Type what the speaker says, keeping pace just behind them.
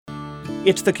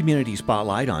It's the Community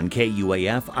Spotlight on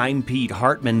KUAF. I'm Pete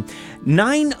Hartman.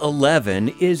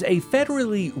 9/11 is a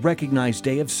federally recognized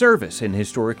day of service, and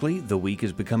historically, the week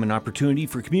has become an opportunity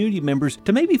for community members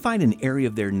to maybe find an area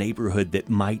of their neighborhood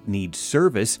that might need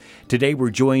service. Today,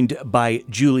 we're joined by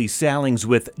Julie Sallings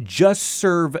with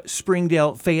JustServe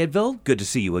Springdale Fayetteville. Good to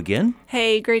see you again.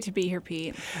 Hey, great to be here,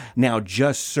 Pete. Now,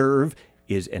 JustServe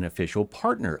is an official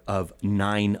partner of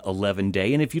 9/11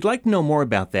 Day. And if you'd like to know more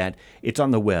about that, it's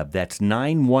on the web. That's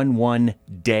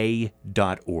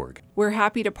 911day.org. We're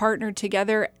happy to partner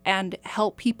together and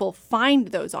help people find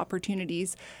those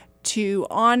opportunities to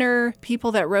honor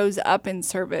people that rose up in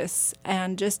service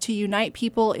and just to unite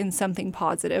people in something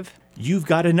positive. You've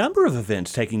got a number of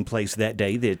events taking place that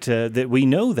day that we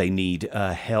know they need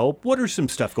help. What are some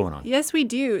stuff going on? Yes, we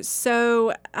do.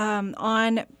 So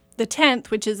on the 10th,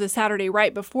 which is a Saturday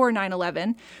right before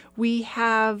 9/11, we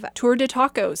have Tour de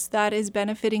Tacos that is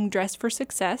benefiting Dress for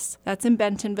Success. That's in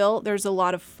Bentonville. There's a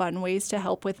lot of fun ways to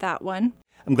help with that one.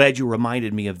 I'm glad you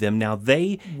reminded me of them. Now,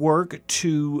 they work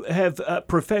to have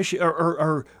profession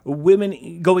or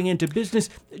women going into business,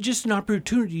 just an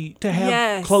opportunity to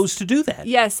have clothes to do that.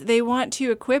 Yes, they want to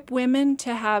equip women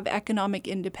to have economic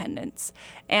independence.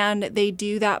 And they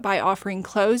do that by offering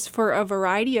clothes for a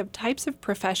variety of types of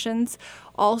professions,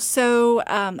 also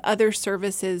other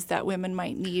services that women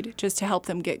might need just to help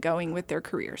them get going with their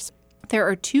careers. There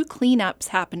are 2 cleanups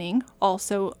happening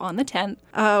also on the 10th.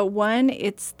 One,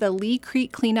 it's the Lee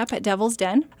Creek cleanup at Devil's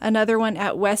Den. Another one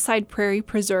at Westside Prairie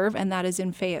Preserve, and that is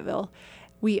in Fayetteville.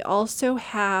 We also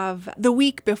have the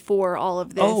week before all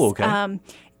of this. Oh, okay.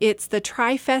 It's the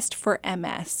Tri-Fest for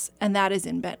MS, and that is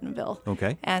in Bentonville.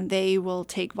 Okay. And they will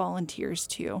take volunteers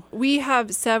too. We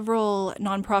have several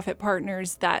nonprofit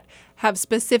partners that have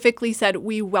specifically said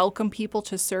we welcome people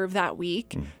to serve that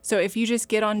week. So if you just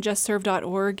get on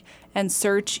justserve.org and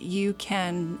search, you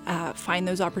can find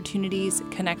those opportunities,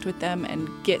 connect with them, and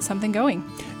get something going.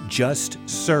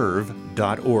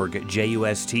 JustServe.org,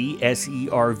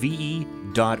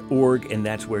 JustServe.org, and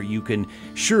that's where you can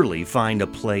surely find a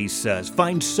place,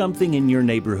 find something in your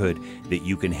neighborhood that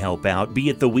you can help out, be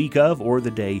it the week of or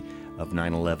the day of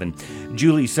 9/11.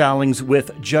 Julie Sallings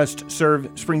with JustServe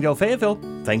Springdale Fayetteville.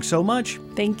 Thanks so much.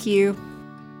 Thank you.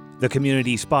 The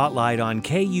Community Spotlight on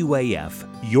KUAF.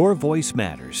 Your voice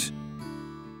matters.